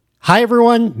Hi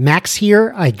everyone, Max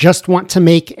here. I just want to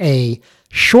make a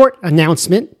short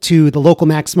announcement to the Local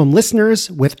Maximum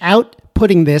listeners without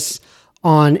putting this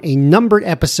on a numbered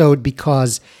episode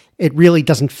because it really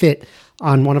doesn't fit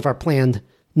on one of our planned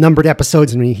numbered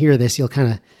episodes. And when you hear this, you'll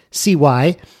kind of see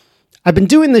why. I've been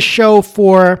doing this show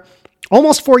for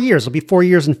almost 4 years. It'll be 4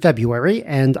 years in February,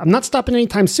 and I'm not stopping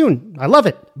anytime soon. I love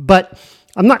it, but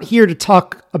I'm not here to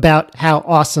talk about how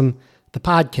awesome the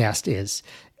podcast is.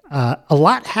 A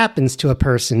lot happens to a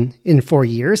person in 4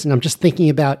 years, and I'm just thinking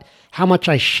about how much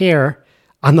I share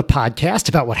on the podcast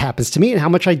about what happens to me and how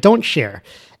much I don't share.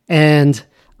 And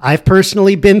I've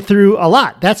personally been through a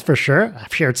lot, that's for sure.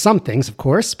 I've shared some things, of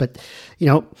course, but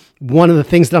one of the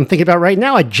things that I'm thinking about right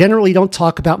now, I generally don't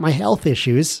talk about my health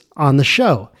issues on the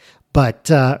show. But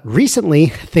recently,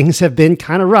 things have been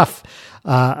kind of rough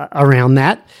around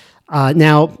that.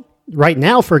 Right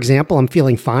now, for example, I'm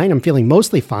feeling fine. I'm feeling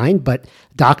mostly fine, but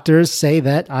doctors say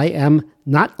that I am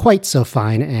not quite so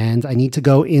fine, and I need to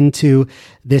go into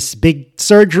this big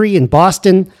surgery in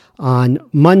Boston on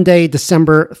Monday,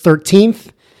 December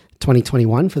 13th,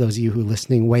 2021, for those of you who are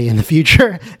listening way in the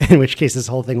future, in which case this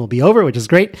whole thing will be over, which is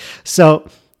great. So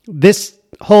this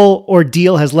whole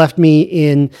ordeal has left me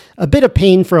in a bit of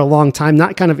pain for a long time,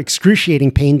 not kind of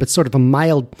excruciating pain, but sort of a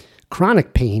mild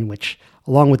chronic pain, which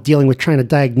along with dealing with trying to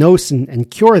diagnose and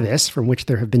cure this, from which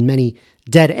there have been many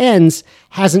dead ends,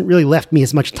 hasn't really left me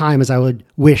as much time as I would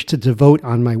wish to devote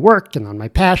on my work and on my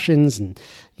passions and,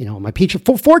 my peach.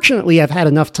 Fortunately, I've had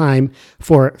enough time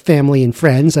for family and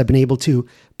friends. I've been able to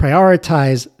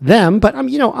prioritize them, but I'm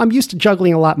used to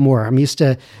juggling a lot more. I'm used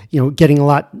to, getting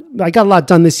I got a lot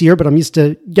done this year, but I'm used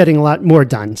to getting a lot more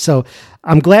done. So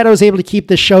I'm glad I was able to keep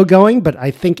this show going, but I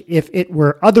think if it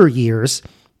were other years,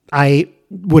 I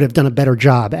would have done a better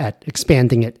job at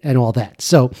expanding it and all that.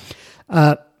 So,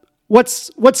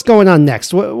 what's going on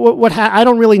next? I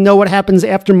don't really know what happens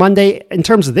after Monday. In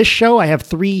terms of this show, I have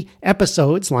 3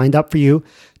 episodes lined up for you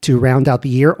to round out the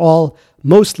year, all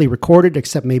mostly recorded,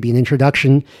 except maybe an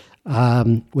introduction,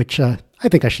 which I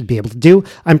think I should be able to do.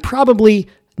 I'm probably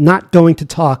not going to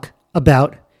talk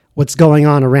about what's going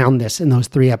on around this in those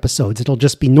 3 episodes. It'll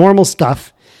just be normal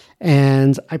stuff,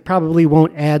 and I probably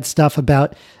won't add stuff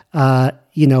about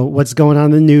what's going on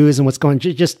in the news and what's going,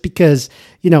 just because,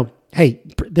 hey,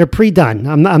 they're pre-done.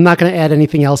 I'm not going to add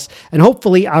anything else. And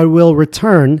hopefully I will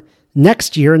return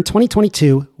next year in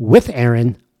 2022 with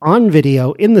Aaron on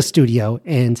video in the studio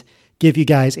and give you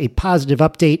guys a positive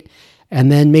update. And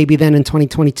then maybe then in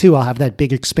 2022, I'll have that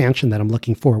big expansion that I'm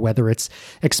looking for, whether it's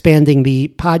expanding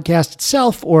the podcast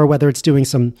itself or whether it's doing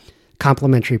some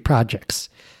complementary projects.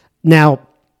 Now,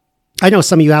 I know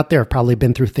some of you out there have probably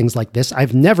been through things like this.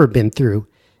 I've never been through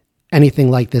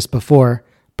anything like this before.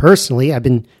 Personally, I've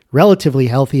been relatively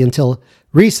healthy until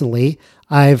recently.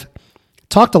 I've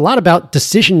talked a lot about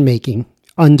decision-making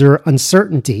under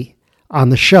uncertainty on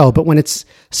the show, but when it's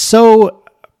so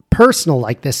personal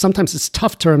like this, sometimes it's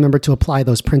tough to remember to apply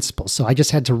those principles. So I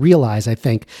just had to realize, I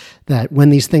think, that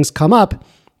when these things come up,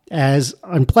 as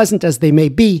unpleasant as they may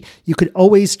be, you could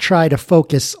always try to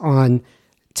focus on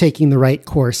taking the right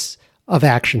course of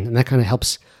action. And that kind of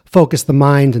helps focus the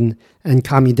mind and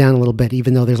calm you down a little bit,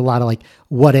 even though there's a lot of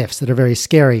what ifs that are very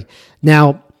scary.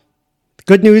 Now, the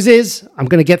good news is I'm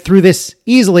going to get through this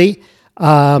easily,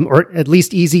 or at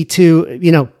least easy to,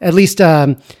 at least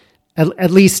I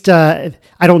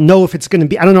don't know if it's going to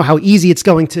be, I don't know how easy it's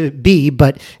going to be,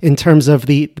 but in terms of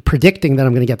the predicting that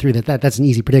I'm going to get through that's an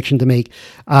easy prediction to make.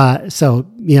 So,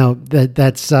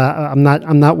 that's, I'm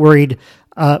not worried.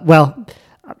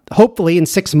 Hopefully in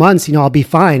 6 months, I'll be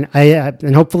fine.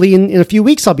 And hopefully in a few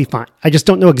weeks, I'll be fine. I just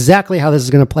don't know exactly how this is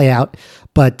going to play out,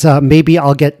 but maybe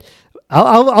I'll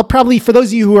probably, for those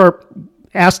of you who are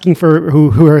asking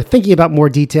who are thinking about more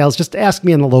details, just ask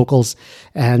me on the locals,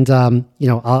 and I'll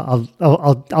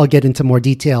get into more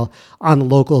detail on the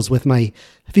locals with my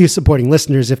few supporting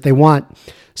listeners if they want.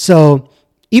 So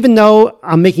even though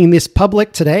I'm making this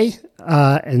public today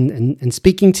and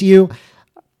speaking to you,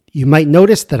 you might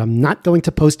notice that I'm not going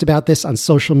to post about this on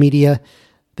social media.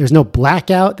 There's no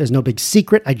blackout. There's no big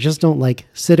secret. I just don't like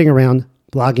sitting around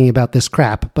blogging about this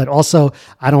crap. But also,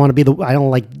 I don't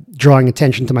like drawing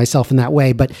attention to myself in that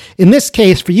way. But in this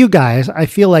case, for you guys, I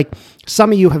feel like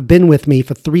some of you have been with me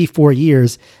for 3-4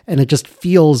 years, and it just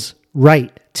feels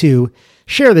right to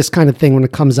share this kind of thing when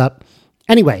it comes up.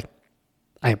 Anyway,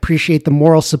 I appreciate the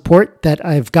moral support that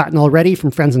I've gotten already from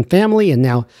friends and family, and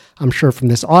now I'm sure from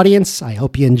this audience. I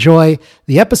hope you enjoy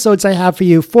the episodes I have for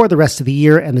you for the rest of the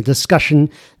year and the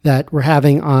discussion that we're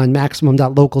having on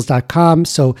maximum.locals.com.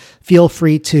 So feel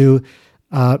free to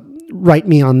write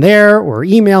me on there or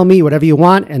email me, whatever you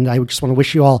want. And I just want to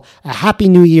wish you all a happy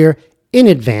new year in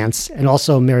advance, and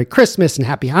also Merry Christmas and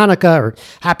Happy Hanukkah or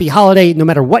Happy Holiday, no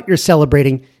matter what you're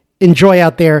celebrating. Enjoy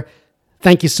out there.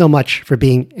 Thank you so much for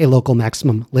being a Local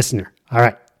Maximum listener. All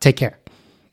right, take care.